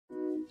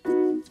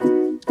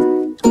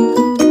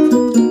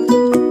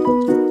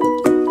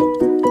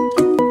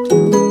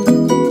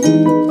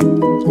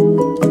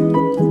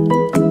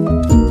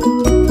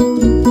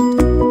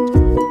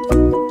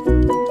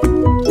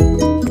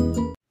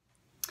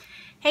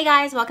Hey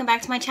guys, welcome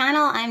back to my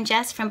channel. I'm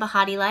Jess from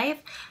BehatiLife.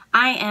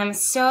 I am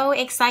so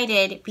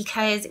excited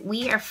because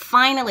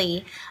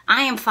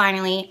I am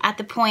finally at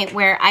the point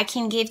where I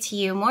can give to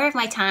you more of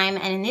my time,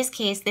 and in this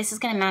case, this is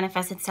going to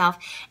manifest itself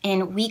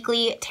in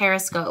weekly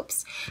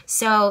tarotscopes.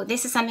 So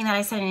this is something that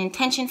I set an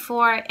intention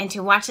for, and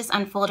to watch this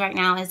unfold right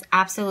now is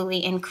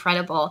absolutely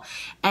incredible.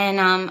 And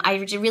I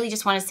really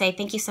just want to say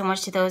thank you so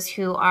much to those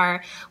who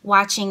are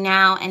watching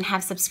now and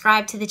have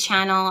subscribed to the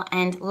channel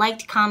and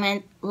liked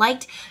the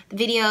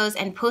videos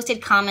and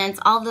posted comments.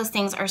 All of those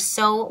things are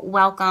so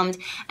welcomed,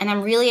 and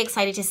I'm really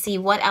excited to see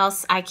what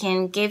else I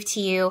can give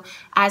to you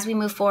as we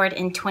move forward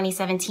in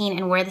 2017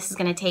 and where this is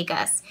going to take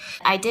us.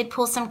 I did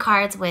pull some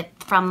cards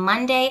from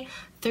Monday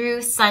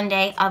through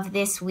Sunday of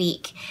this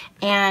week,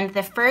 and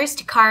the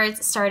first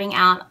cards starting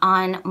out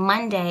on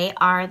Monday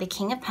are the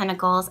King of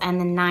Pentacles and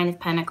the Nine of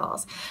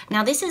Pentacles.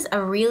 Now this is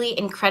a really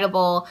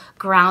incredible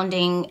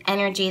grounding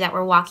energy that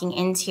we're walking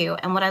into,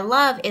 and what I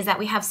love is that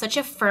we have such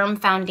a firm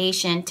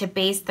foundation to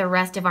base the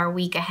rest of our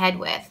week ahead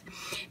with.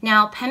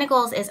 Now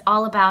Pentacles is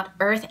all about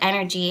earth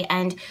energy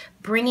and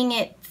bringing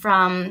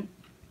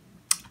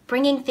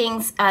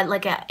things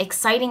like an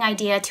exciting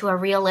idea to a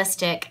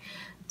realistic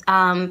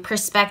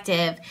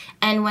perspective.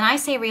 And when I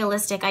say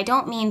realistic, I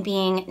don't mean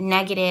being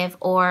negative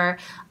or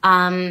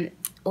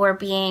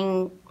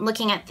looking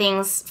at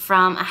things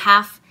from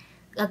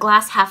a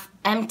glass half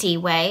empty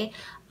way.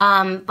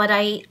 But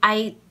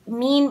I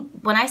mean,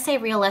 when I say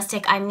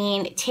realistic, I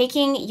mean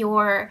taking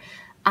your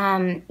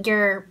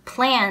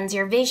plans,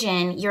 your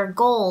vision, your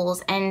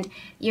goals, and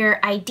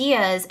your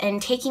ideas, and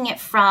taking it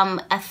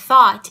from a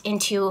thought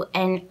into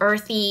an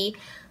earthy,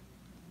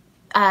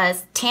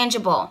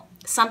 tangible,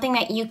 something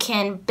that you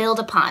can build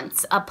upon,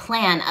 a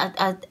plan,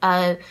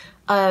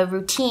 a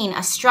routine,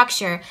 a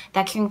structure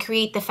that can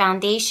create the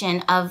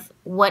foundation of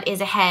what is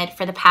ahead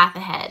for the path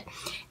ahead.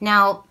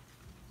 Now,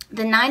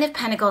 the Nine of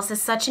Pentacles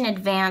is such an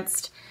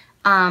advanced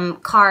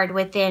card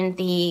within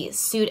the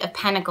suit of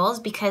Pentacles,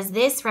 because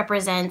this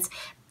represents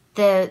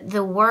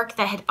the work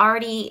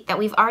that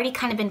we've already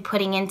kind of been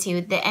putting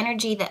into, the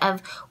energy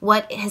of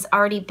what has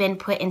already been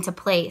put into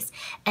place.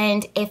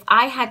 And if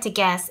I had to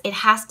guess, it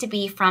has to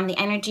be from the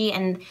energy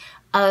and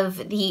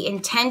of the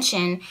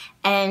intention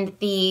and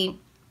the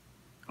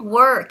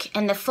work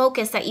and the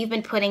focus that you've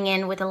been putting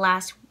in with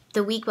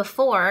the week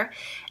before,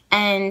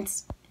 and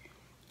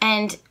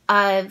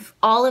of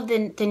all of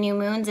the new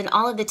moons and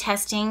all of the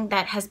testing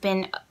that has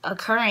been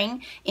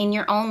occurring in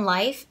your own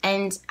life,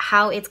 and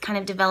how it's kind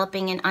of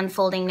developing and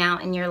unfolding now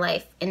in your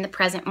life in the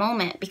present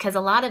moment. Because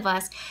a lot of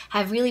us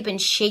have really been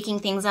shaking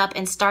things up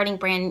and starting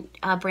brand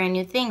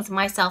new things,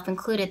 myself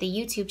included. The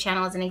YouTube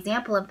channel is an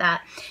example of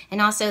that,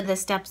 and also the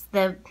steps,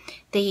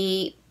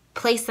 the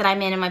place that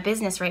I'm in my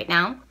business right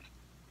now,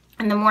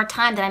 and the more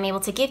time that I'm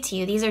able to give to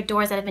you. These are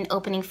doors that have been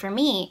opening for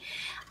me.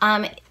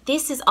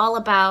 This is all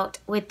about,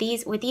 with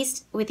these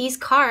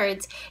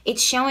cards,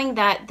 it's showing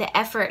that the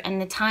effort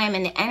and the time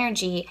and the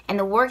energy and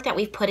the work that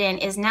we've put in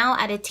is now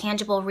at a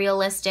tangible,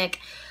 realistic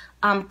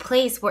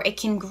place where it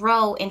can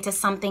grow into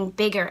something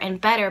bigger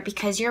and better,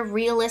 because you're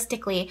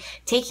realistically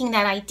taking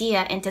that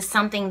idea into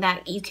something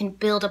that you can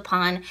build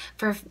upon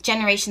for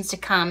generations to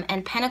come.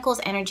 And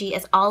Pentacles energy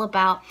is all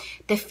about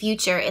the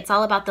future. It's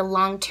all about the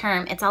long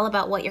term. It's all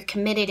about what you're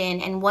committed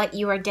in and what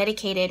you are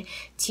dedicated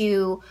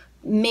to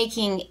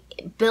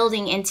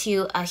building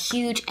into a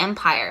huge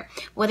empire,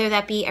 whether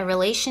that be a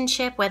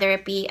relationship, whether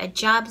it be a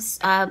job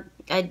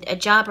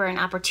or an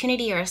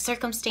opportunity or a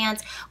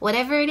circumstance,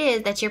 whatever it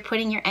is that you're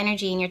putting your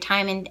energy and your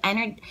time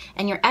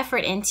and your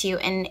effort into,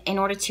 and in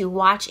order to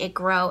watch it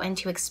grow and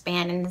to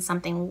expand into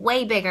something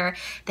way bigger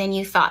than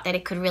you thought that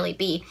it could really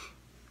be.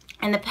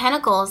 And the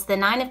Pentacles, the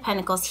Nine of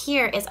Pentacles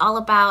here, is all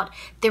about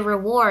the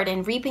reward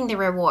and reaping the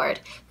reward.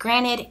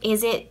 Granted,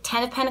 is it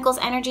 10 of Pentacles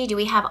energy? Do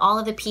we have all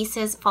of the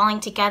pieces falling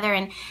together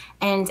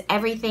and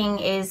everything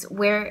is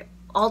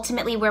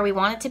ultimately where we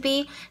want it to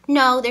be?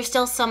 No, there's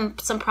still some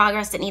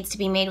progress that needs to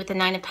be made with the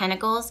Nine of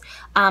Pentacles.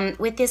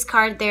 With this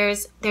card,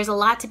 there's a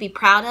lot to be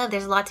proud of.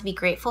 There's a lot to be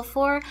grateful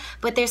for,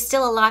 but there's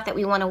still a lot that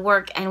we want to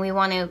work and we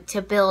want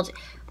to build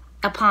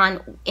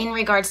upon in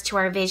regards to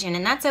our vision,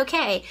 and that's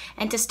okay.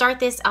 And to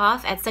start this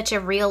off at such a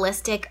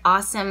realistic,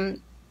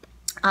 awesome,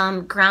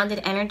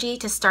 grounded energy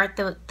to start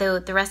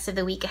the rest of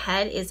the week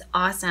ahead is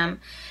awesome.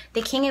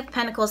 The King of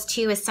Pentacles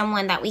too is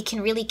someone that we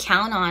can really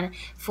count on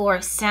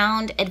for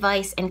sound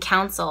advice and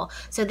counsel.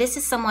 So this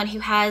is someone who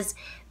has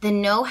the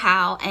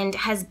know-how and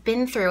has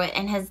been through it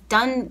and has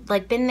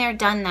been there,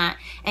 done that,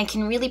 and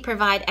can really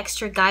provide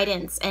extra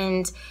guidance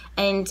and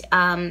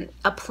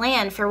a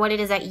plan for what it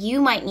is that you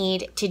might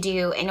need to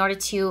do in order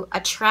to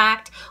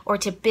attract or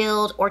to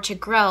build or to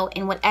grow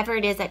in whatever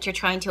it is that you're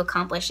trying to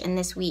accomplish in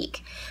this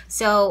week.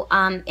 So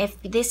if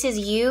this is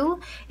you,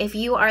 if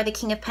you are the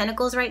King of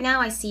Pentacles right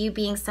now, I see you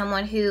being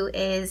someone who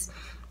is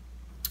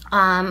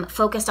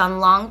focused on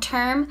long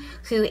term,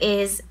 who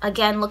is,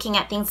 again, looking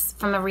at things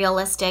from a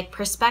realistic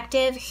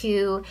perspective,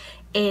 who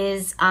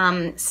is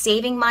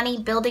saving money,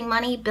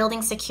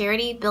 building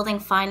security, building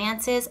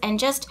finances, and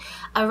just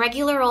a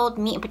regular old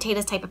meat and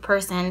potatoes type of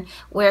person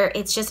where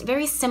it's just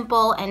very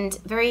simple and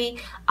very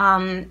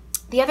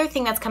the other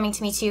thing that's coming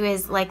to me too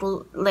is like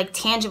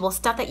tangible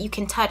stuff that you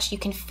can touch, you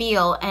can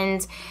feel,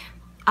 and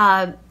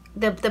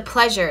the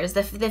pleasures,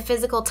 the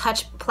physical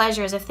touch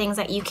pleasures of things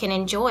that you can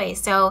enjoy.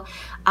 So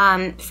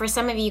for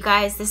some of you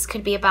guys, this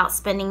could be about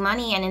spending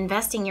money and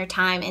investing your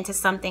time into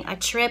something, a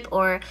trip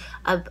or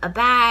a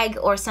bag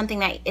or something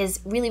that is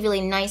really,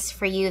 really nice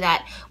for you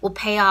that will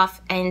pay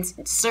off and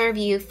serve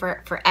you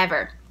for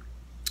forever.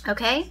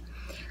 Okay?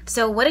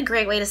 So what a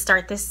great way to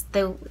start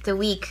the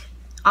week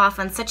off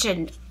on such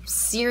a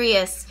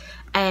serious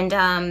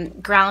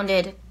and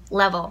grounded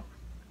level.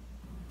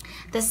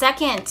 The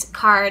second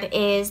card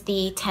is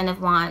the Ten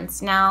of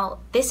Wands. Now,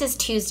 this is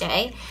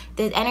Tuesday,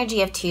 the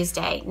energy of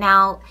Tuesday.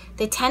 Now,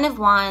 the Ten of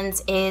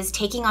Wands is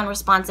taking on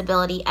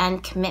responsibility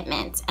and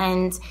commitment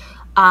and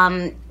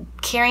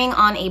carrying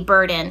on a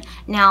burden.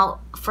 Now,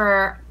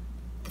 for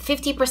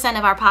 50%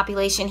 of our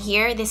population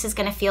here, this is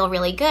going to feel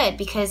really good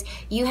because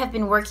you have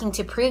been working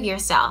to prove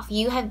yourself.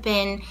 You have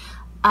been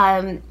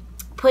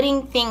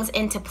putting things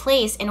into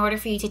place in order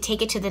for you to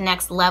take it to the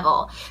next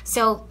level.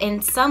 So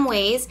in some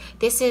ways,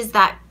 this is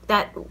that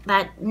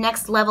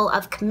next level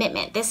of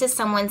commitment. This is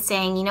someone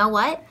saying, you know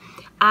what?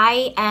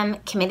 I am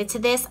committed to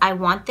this, I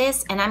want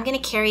this, and I'm going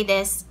to carry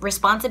this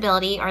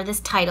responsibility or this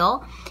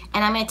title,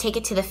 and I'm going to take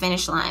it to the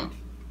finish line.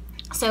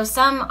 So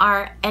some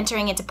are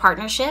entering into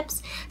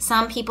partnerships.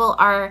 Some people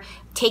are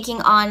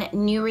taking on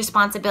new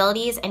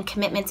responsibilities and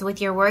commitments with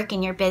your work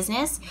and your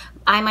business.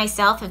 I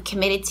myself have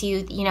committed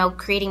to,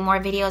 creating more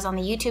videos on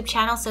the YouTube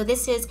channel. So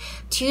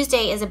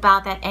Tuesday is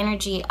about that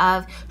energy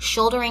of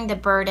shouldering the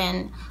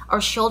burden or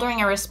shouldering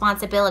a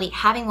responsibility,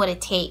 having what it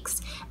takes,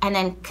 and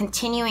then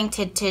continuing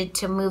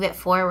to move it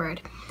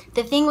forward.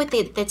 The thing with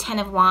the Ten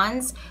of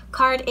Wands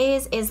card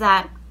is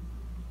that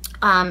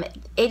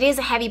it is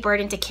a heavy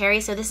burden to carry.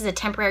 So this is a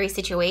temporary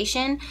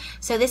situation.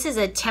 So this is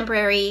a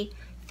temporary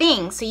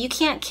thing. So you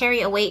can't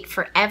carry a weight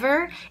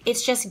forever.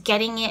 It's just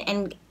getting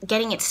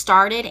it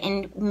started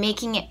and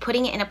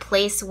putting it in a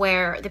place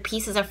where the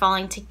pieces are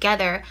falling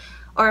together,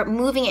 or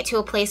moving it to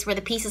a place where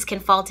the pieces can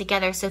fall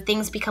together so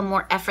things become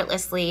more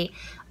effortlessly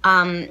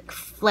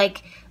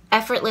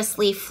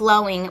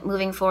flowing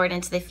moving forward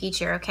into the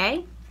future,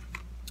 okay?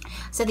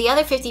 So the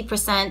other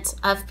 50%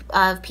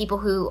 of people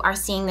who are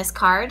seeing this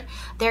card,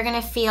 they're going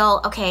to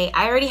feel, okay,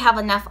 I already have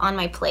enough on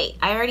my plate.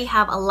 I already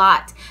have a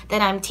lot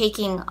that I'm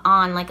taking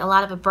on, like a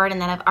lot of a burden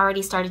that I've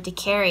already started to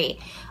carry.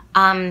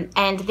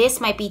 And this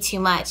might be too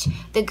much.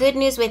 The good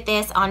news with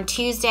this on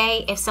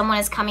Tuesday, if someone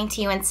is coming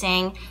to you and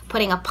saying,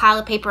 putting a pile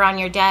of paper on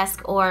your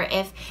desk, or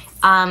if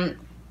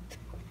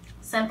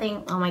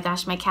something, oh my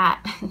gosh, my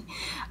cat.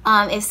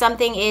 If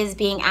something is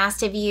being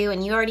asked of you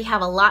and you already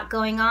have a lot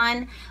going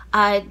on,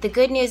 the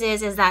good news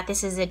is that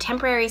this is a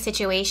temporary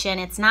situation.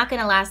 It's not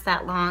going to last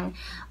that long.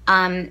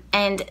 And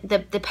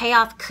the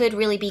payoff could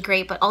really be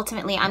great, but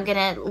ultimately I'm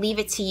going to leave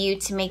it to you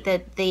to make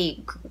the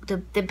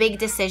big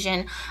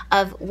decision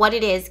of what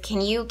it is.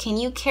 Can you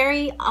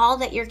carry all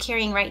that you're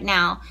carrying right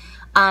now?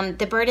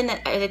 The burden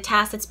or the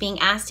task that's being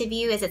asked of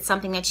you, is it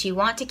something that you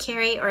want to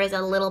carry, or is it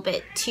a little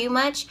bit too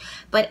much?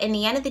 But in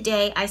the end of the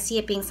day, I see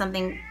it being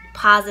something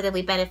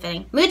positively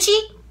benefiting. Moochie,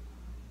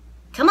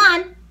 come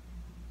on.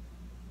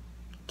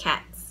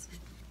 Cats.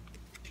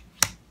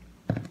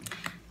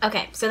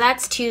 Okay, so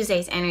that's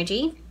Tuesday's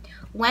energy.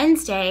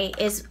 Wednesday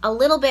is a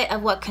little bit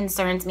of what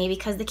concerns me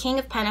because the King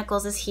of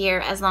Pentacles is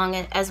here as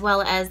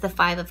well as the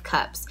Five of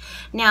Cups.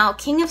 Now,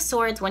 King of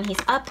Swords, when he's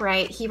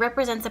upright, he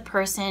represents a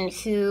person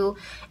who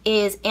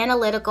is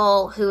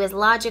analytical, who is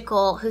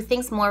logical, who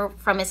thinks more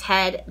from his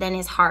head than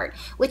his heart,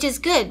 which is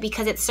good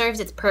because it serves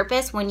its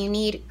purpose when you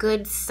need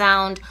good,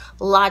 sound,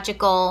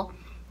 logical,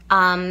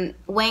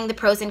 weighing the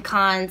pros and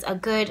cons, a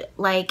good,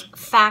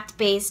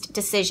 fact-based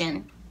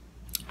decision.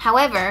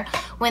 However,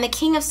 when the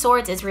King of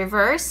Swords is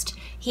reversed,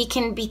 he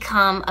can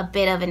become a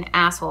bit of an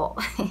asshole,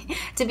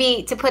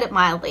 to put it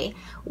mildly.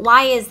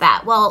 Why is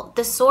that? Well,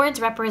 the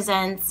swords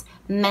represents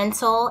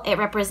mental, it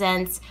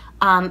represents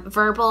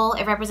verbal,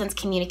 it represents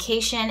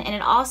communication, and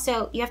it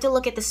also, you have to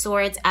look at the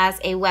swords as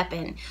a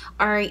weapon,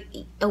 or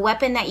a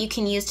weapon that you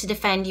can use to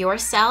defend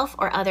yourself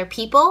or other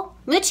people,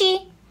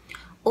 Moochie,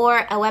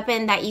 or a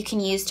weapon that you can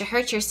use to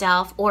hurt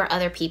yourself or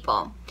other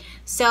people.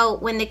 So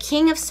when the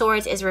King of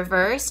Swords is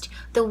reversed,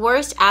 the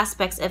worst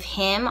aspects of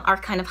him are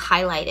kind of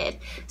highlighted.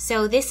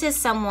 So this is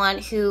someone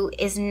who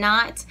is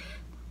not,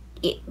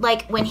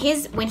 when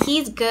he's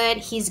good,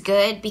 he's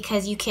good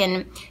because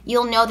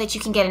you'll know that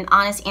you can get an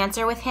honest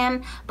answer with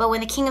him. But when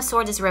the King of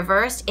Swords is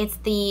reversed, it's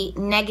the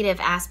negative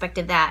aspect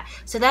of that.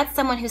 So that's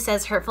someone who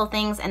says hurtful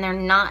things and they're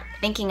not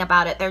thinking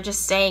about it. They're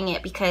just saying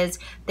it because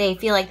they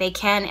feel like they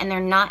can, and they're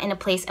not in a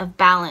place of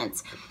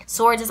balance.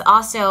 Swords is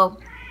also,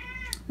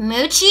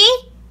 Moochie?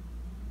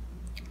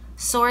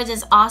 Swords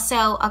is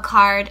also a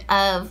card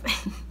of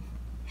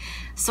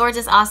Swords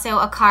is also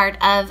a card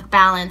of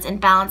balance and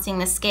balancing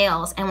the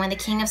scales. And when the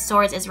King of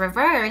Swords is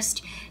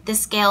reversed, the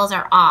scales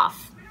are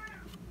off.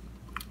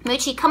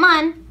 Moochie, come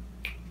on.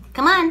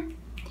 Come on.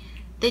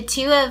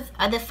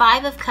 The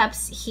Five of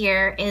Cups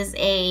here is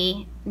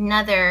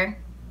another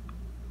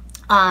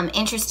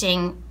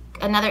interesting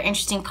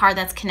card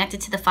that's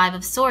connected to the Five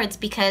of Swords,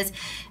 because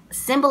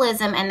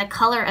symbolism and the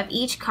color of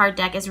each card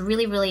deck is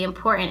really, really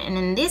important. And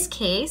in this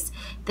case,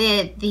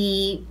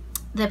 the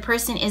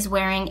person is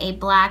wearing a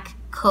black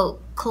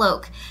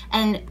cloak,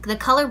 and the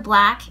color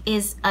black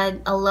is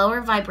a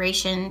lower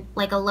vibration,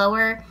 like a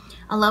lower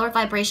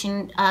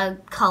vibration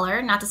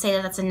color. Not to say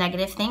that that's a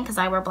negative thing, because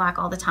I wear black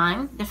all the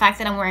time. The fact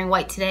that I'm wearing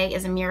white today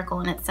is a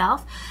miracle in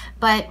itself.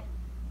 But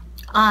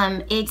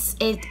it's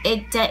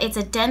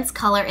a dense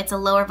color. It's a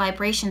lower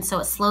vibration, so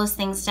it slows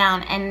things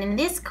down. And in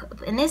this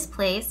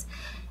case,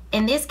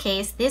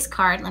 this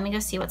card. Let me go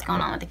see what's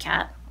going on with the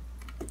cat.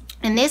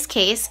 In this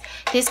case,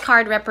 this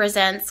card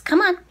represents.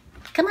 Come on,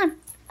 come on.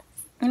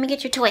 Let me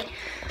get your toy.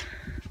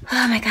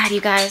 Oh my God,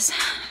 you guys.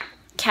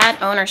 Cat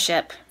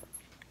ownership.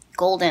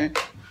 Golden.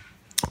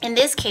 In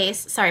this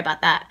case, sorry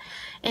about that.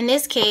 In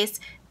this case,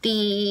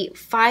 the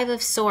Five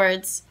of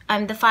Swords,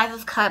 the Five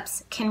of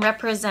Cups can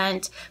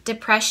represent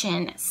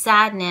depression,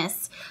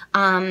 sadness,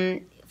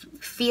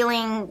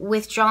 feeling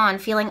withdrawn,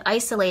 feeling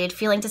isolated,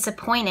 feeling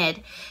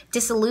disappointed,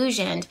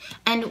 disillusioned.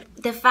 And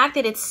the fact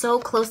that it's so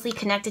closely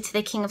connected to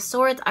the King of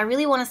Swords, I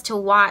really want us to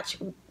watch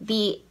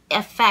the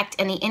effect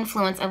and the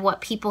influence of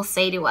what people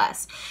say to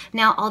us.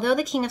 Now, although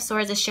the King of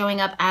Swords is showing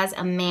up as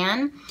a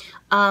man,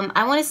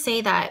 I want to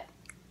say that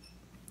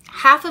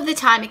half of the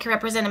time it can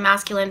represent a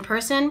masculine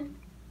person,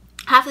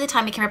 half of the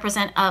time it can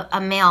represent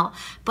a male.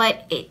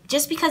 But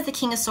just because the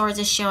King of Swords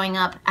is showing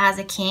up as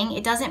a king,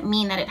 it doesn't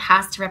mean that it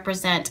has to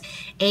represent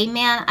a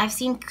man. I've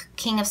seen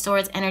King of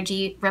Swords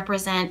energy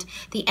represent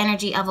the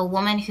energy of a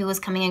woman who is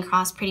coming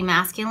across pretty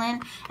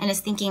masculine and is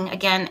thinking,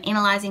 again,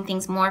 analyzing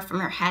things more from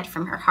her head,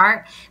 from her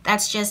heart.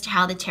 That's just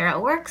how the tarot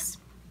works.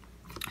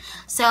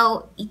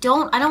 So I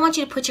don't want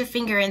you to put your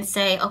finger and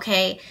say,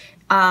 okay,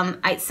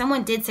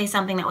 someone did say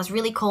something that was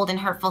really cold and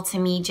hurtful to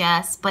me,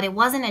 Jess, but it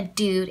wasn't a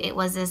dude. It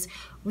was this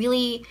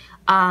really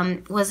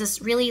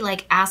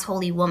like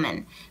assholey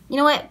woman. You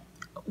know what?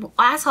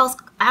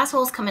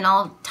 Assholes come in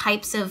all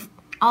types of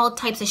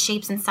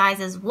shapes and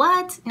sizes.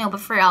 What? No, but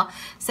for real.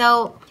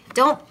 So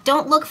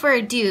don't look for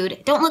a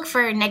dude. Don't look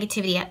for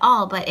negativity at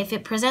all. But if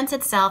it presents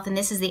itself, then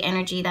this is the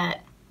energy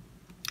that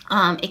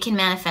it can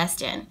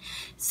manifest in.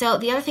 So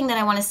the other thing that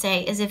I want to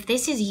say is, if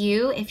this is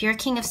you, if you're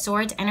King of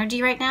Swords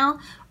energy right now,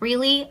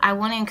 really, I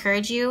want to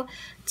encourage you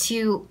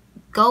to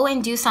go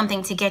and do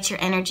something to get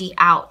your energy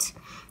out.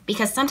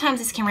 Because sometimes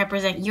this can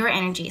represent your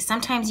energy.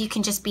 Sometimes you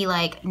can just be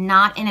like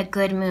not in a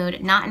good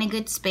mood, not in a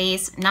good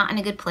space, not in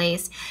a good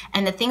place.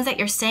 And the things that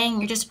you're saying,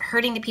 you're just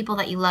hurting the people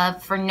that you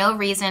love for no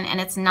reason,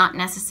 and it's not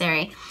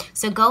necessary.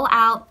 So go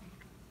out,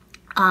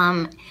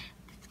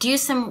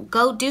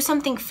 go do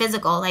something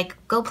physical, like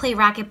go play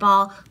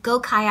racquetball, go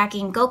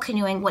kayaking, go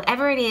canoeing,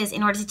 whatever it is,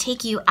 in order to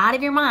take you out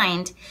of your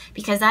mind,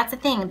 because that's the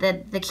thing.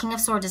 The King of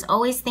Swords is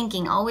always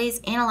thinking,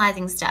 always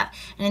analyzing stuff.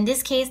 And in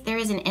this case, there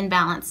is an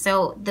imbalance.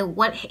 So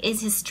what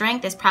is his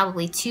strength is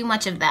probably too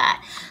much of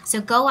that.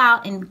 So go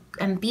out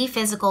and be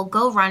physical,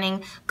 go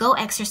running, go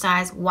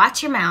exercise,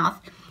 watch your mouth,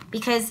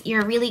 because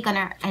you're really going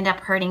to end up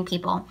hurting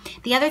people.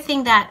 The other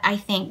thing that I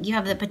think you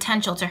have the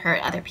potential to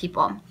hurt other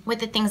people with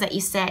the things that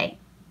you say.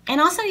 And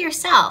also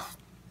yourself.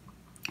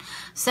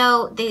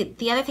 So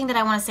the other thing that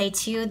I want to say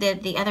too,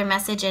 the other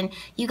message, and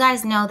you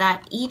guys know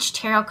that each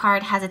tarot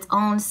card has its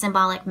own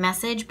symbolic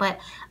message, but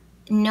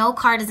no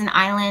card is an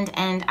island,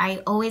 and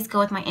I always go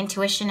with my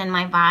intuition and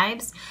my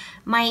vibes.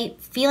 My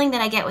feeling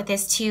that I get with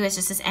this too is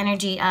just this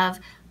energy of,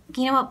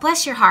 you know what,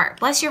 bless your heart.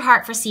 Bless your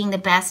heart for seeing the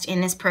best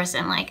in this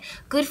person. Like,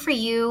 good for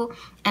you.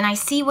 And I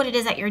see what it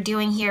is that you're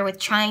doing here with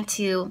trying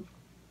to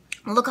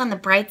look on the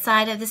bright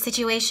side of the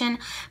situation,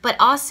 but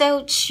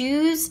also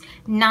choose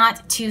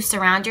not to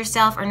surround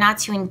yourself or not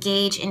to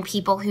engage in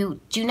people who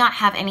do not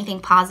have anything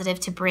positive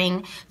to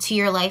bring to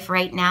your life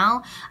right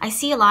now. I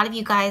see a lot of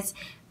you guys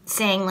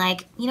saying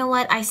like, you know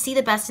what, I see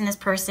the best in this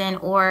person,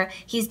 or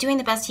he's doing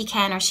the best he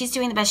can, or she's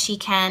doing the best she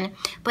can.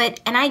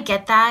 And I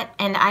get that,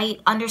 and I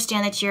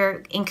understand that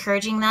you're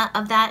encouraging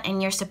that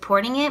and you're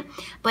supporting it,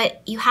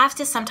 but you have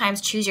to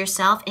sometimes choose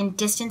yourself and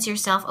distance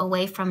yourself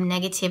away from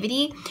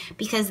negativity,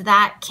 because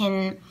that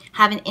can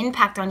have an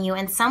impact on you.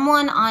 And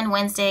someone on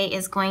Wednesday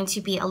is going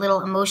to be a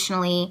little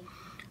emotionally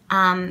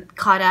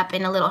caught up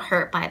and a little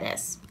hurt by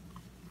this,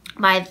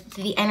 by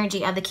the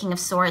energy of the King of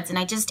Swords. And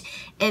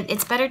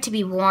it's better to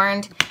be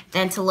warned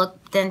than to look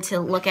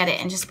at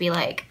it and just be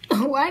like,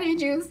 why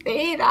did you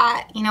say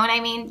that? You know what I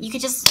mean? You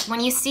could just, when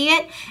you see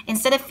it,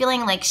 instead of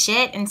feeling like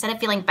shit, instead of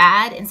feeling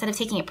bad, instead of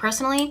taking it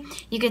personally,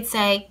 you could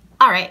say,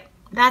 all right,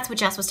 that's what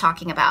Jess was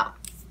talking about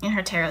in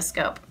her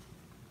TAROTSCOPE.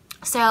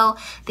 So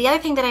the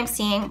other thing that I'm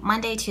seeing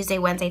Monday, Tuesday,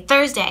 Wednesday,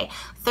 Thursday.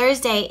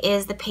 Thursday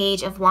is the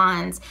Page of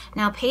Wands.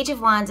 Now, Page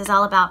of Wands is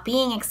all about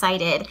being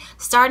excited,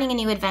 starting a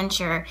new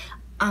adventure,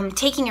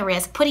 taking a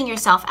risk, putting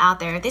yourself out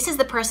there. This is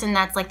the person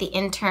that's like the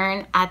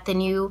intern at the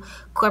new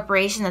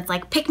corporation that's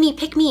like, pick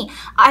me,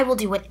 I will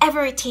do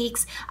whatever it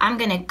takes. I'm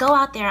gonna go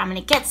out there, I'm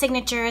gonna get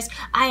signatures,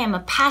 I am a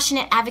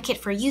passionate advocate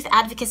for youth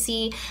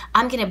advocacy,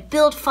 I'm gonna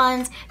build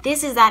funds.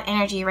 This is that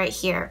energy right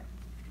here.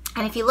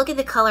 And if you look at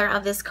the color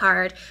of this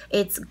card,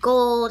 it's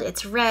gold,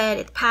 it's red,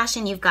 it's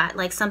passion. You've got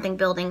like something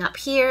building up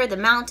here, the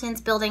mountains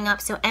building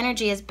up, so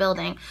energy is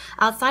building.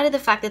 Outside of the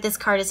fact that this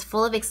card is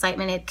full of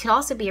excitement, it could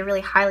also be a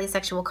really highly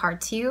sexual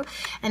card too.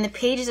 And the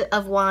pages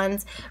of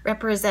wands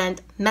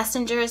represent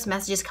messengers,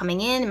 messages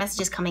coming in,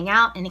 messages coming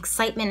out, and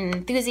excitement and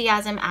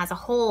enthusiasm as a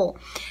whole.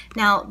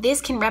 Now,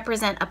 this can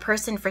represent a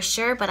person for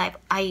sure, but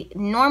I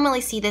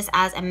normally see this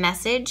as a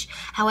message.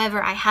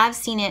 However, I have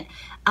seen it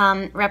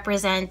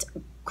represent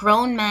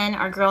grown men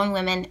or grown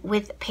women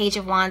with Page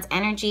of Wands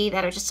energy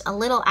that are just a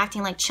little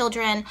acting like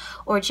children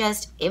or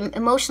just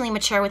emotionally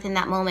mature within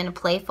that moment and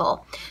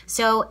playful.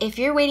 So if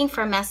you're waiting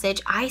for a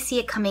message, I see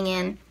it coming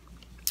in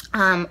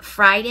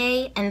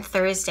Friday and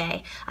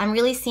Thursday. I'm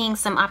really seeing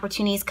some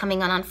opportunities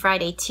coming on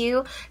Friday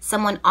too.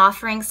 Someone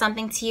offering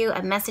something to you,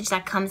 a message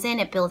that comes in,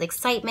 it builds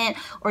excitement,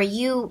 or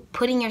you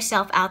putting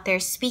yourself out there,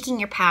 speaking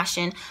your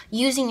passion,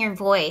 using your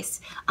voice,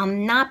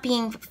 not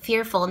being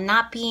fearful,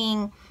 not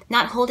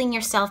holding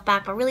yourself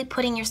back, but really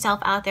putting yourself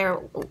out there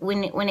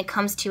when it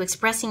comes to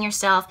expressing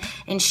yourself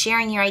and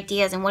sharing your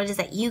ideas and what it is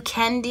that you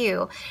can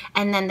do,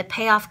 and then the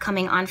payoff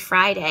coming on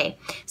Friday.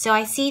 So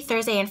I see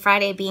Thursday and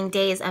Friday being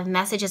days of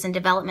messages and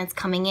developments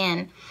coming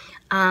in,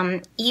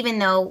 even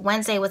though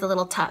Wednesday was a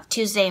little tough.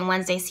 Tuesday and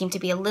Wednesday seem to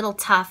be a little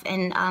tough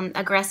and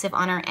aggressive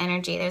on our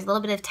energy. There's a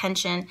little bit of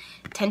tension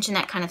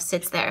that kind of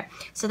sits there.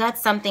 So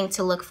that's something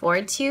to look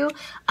forward to.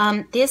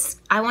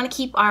 I want to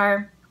keep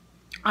our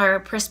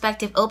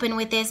perspective open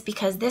with this,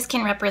 because this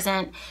can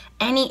represent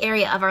any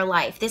area of our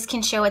life. This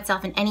can show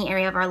itself in any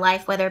area of our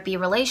life, whether it be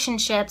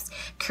relationships,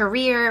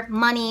 career,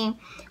 money,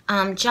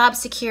 job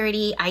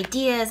security,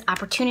 ideas,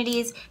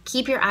 opportunities.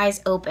 Keep your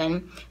eyes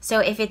open. So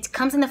if it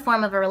comes in the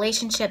form of a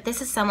relationship, this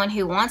is someone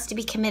who wants to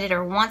be committed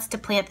or wants to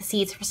plant the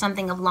seeds for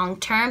something of long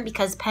term,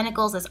 because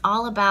Pentacles is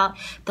all about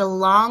the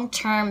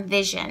long-term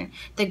vision,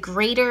 the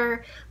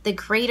greater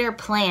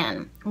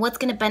plan, what's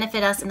going to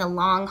benefit us in the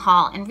long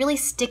haul, and really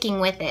sticking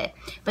with it.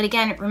 But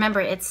again,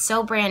 remember, it's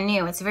so brand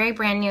new. It's very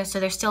brand new,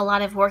 so there's still a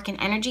lot of work and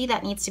energy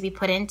that needs to be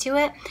put into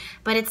it.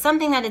 But it's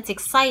something that it's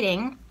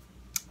exciting,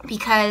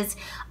 because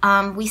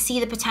we see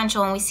the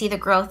potential and we see the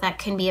growth that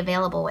can be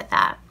available with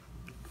that.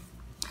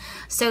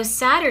 So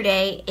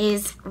Saturday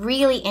is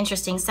really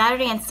interesting.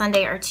 Saturday and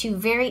Sunday are two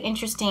very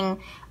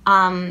interesting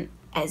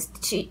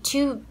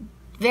two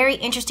very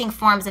interesting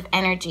forms of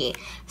energy.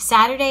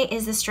 Saturday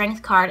is the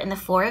Strength card and the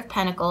Four of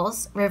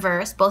Pentacles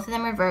reversed, both of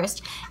them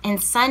reversed,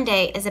 and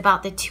Sunday is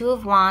about the Two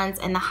of Wands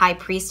and the High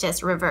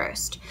Priestess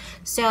reversed.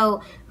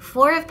 So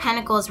Four of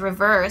Pentacles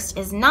reversed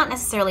is not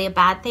necessarily a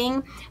bad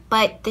thing,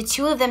 but the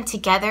two of them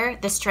together,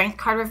 the Strength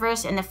card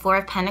reversed and the Four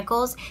of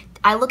Pentacles,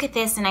 I look at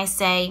this and I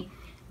say,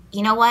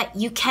 you know what?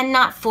 You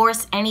cannot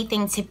force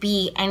anything to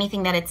be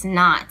anything that it's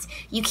not.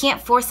 You can't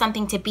force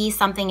something to be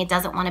something it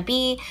doesn't want to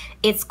be.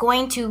 It's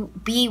going to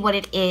be what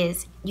it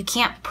is. You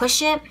can't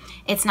push it.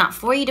 It's not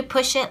for you to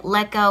push it.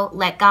 Let go,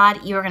 let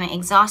God. You are going to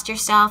exhaust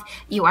yourself.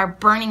 You are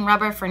burning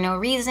rubber for no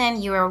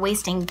reason. You are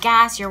wasting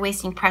gas. You're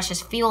wasting precious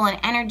fuel and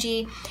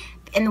energy.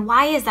 And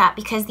why is that?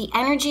 Because the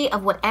energy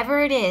of whatever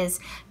it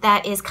is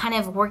that is kind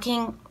of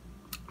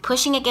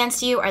pushing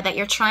against you, or that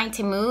you're trying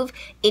to move,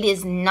 it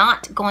is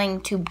not going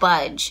to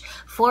budge.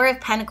 Four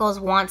of Pentacles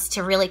wants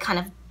to really kind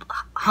of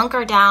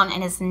hunker down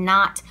and is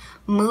not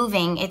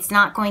moving. It's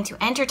not going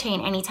to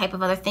entertain any type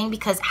of other thing,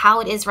 because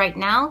how it is right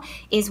now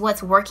is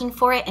what's working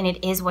for it, and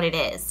it is what it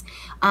is.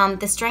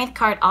 The Strength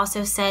card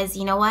also says,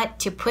 you know what,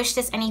 to push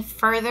this any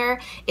further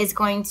is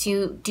going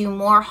to do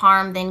more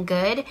harm than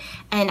good.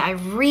 And I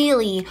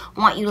really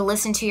want you to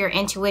listen to your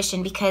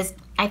intuition, because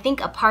I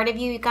think a part of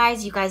you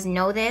guys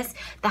know this.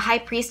 The High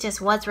Priestess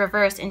was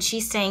reversed, and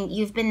she's saying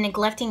you've been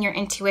neglecting your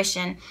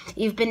intuition.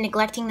 You've been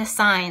neglecting the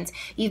signs.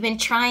 You've been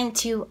trying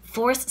to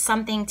force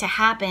something to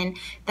happen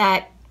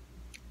that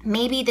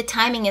maybe the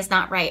timing is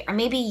not right, or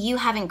maybe you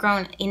haven't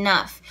grown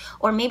enough,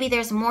 or maybe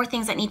there's more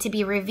things that need to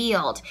be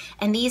revealed.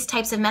 And these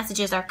types of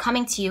messages are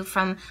coming to you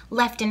from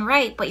left and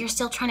right, but you're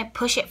still trying to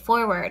push it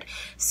forward.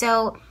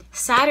 So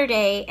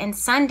Saturday and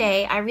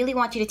Sunday, I really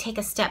want you to take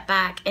a step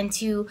back and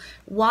to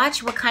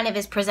watch what kind of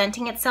is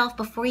presenting itself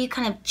before you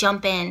kind of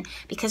jump in.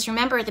 Because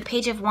remember, the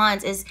Page of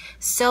Wands is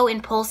so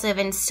impulsive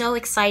and so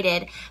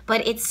excited,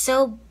 but it's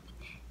so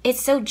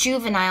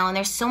juvenile, and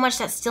there's so much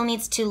that still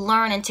needs to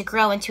learn and to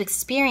grow and to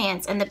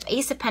experience. And the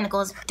Ace of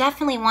Pentacles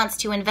definitely wants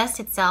to invest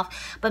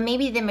itself, but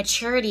maybe the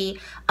maturity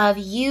of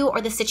you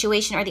or the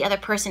situation or the other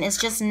person is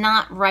just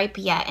not ripe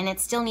yet, and it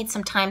still needs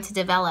some time to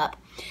develop.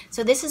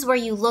 So this is where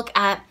you look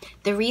at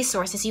the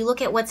resources, you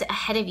look at what's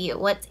ahead of you,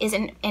 what is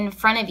in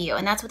front of you,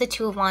 and that's what the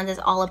Two of Wands is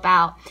all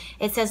about.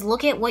 It says,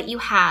 look at what you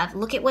have,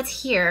 look at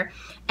what's here,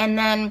 and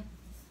then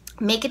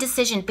Make a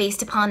decision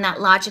based upon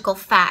that logical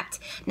fact.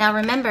 Now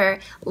remember,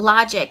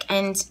 logic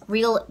and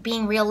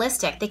being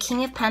realistic. The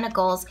King of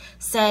Pentacles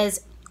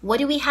says, what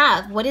do we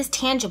have? What is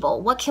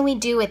tangible? What can we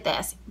do with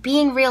this?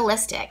 Being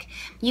realistic.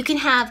 You can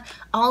have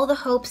all the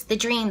hopes, the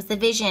dreams, the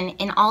vision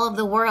in all of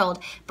the world,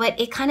 but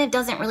it kind of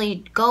doesn't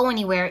really go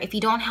anywhere if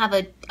you don't have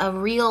a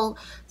real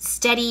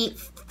steady,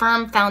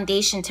 firm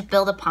foundation to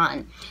build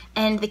upon.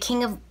 And the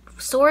King of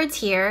Swords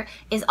here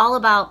is all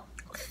about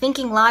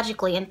thinking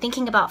logically and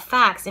thinking about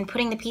facts and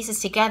putting the pieces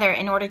together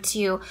in order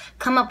to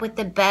come up with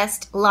the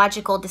best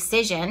logical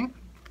decision.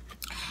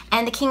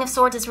 And the King of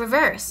Swords is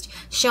reversed,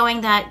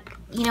 showing that,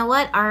 you know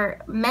what, our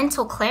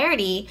mental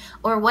clarity,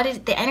 or what is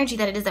the energy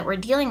that it is that we're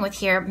dealing with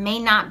here, may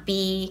not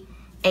be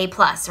A+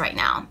 right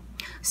now.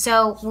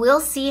 So we'll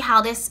see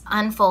how this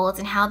unfolds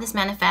and how this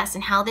manifests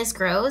and how this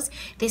grows.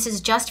 This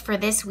is just for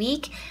this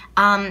week,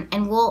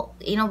 and we'll,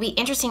 be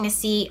interesting to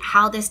see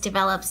how this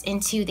develops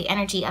into the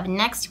energy of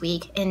next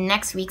week in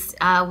next week's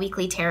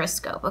weekly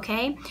Tarotscope.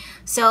 Okay,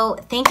 so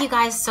thank you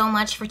guys so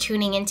much for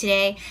tuning in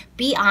today.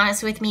 Be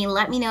honest with me.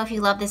 Let me know if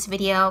you love this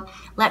video.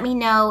 Let me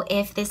know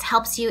if this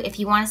helps you. If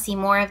you want to see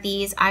more of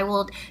these, I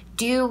will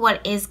do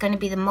what is going to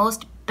be the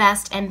most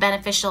best and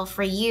beneficial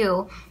for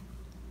you.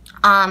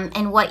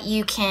 And what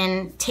you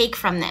can take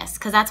from this,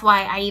 because that's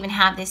why I even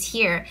have this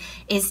here,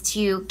 is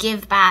to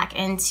give back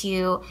and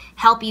to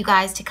help you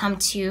guys to come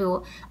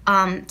to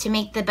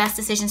make the best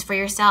decisions for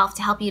yourself,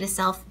 to help you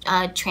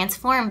to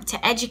transform,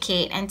 to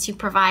educate, and to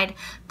provide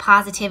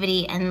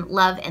positivity and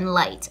love and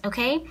light.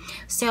 Okay,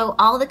 so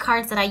all the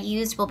cards that I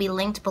used will be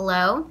linked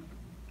below.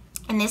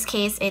 In this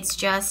case, it's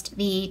just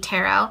the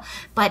tarot,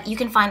 but you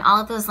can find all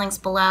of those links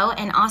below.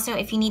 And also,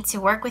 if you need to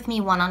work with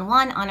me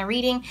one-on-one on a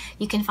reading,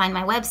 you can find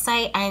my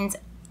website, and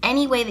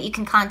any way that you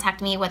can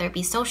contact me, whether it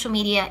be social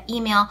media,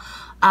 email,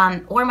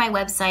 or my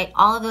website,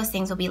 all of those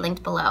things will be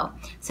linked below.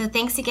 So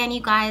thanks again,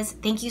 you guys.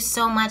 Thank you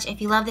so much. If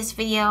you love this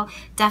video,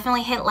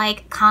 definitely hit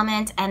like,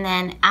 comment, and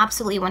then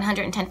absolutely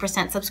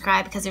 110%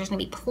 subscribe, because there's going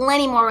to be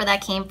plenty more where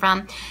that came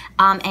from.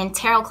 And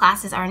tarot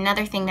classes are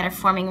another thing that are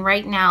forming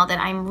right now that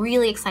I'm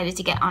really excited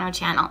to get on our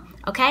channel.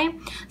 Okay,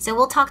 so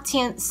we'll talk to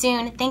you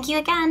soon. Thank you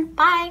again.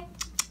 Bye.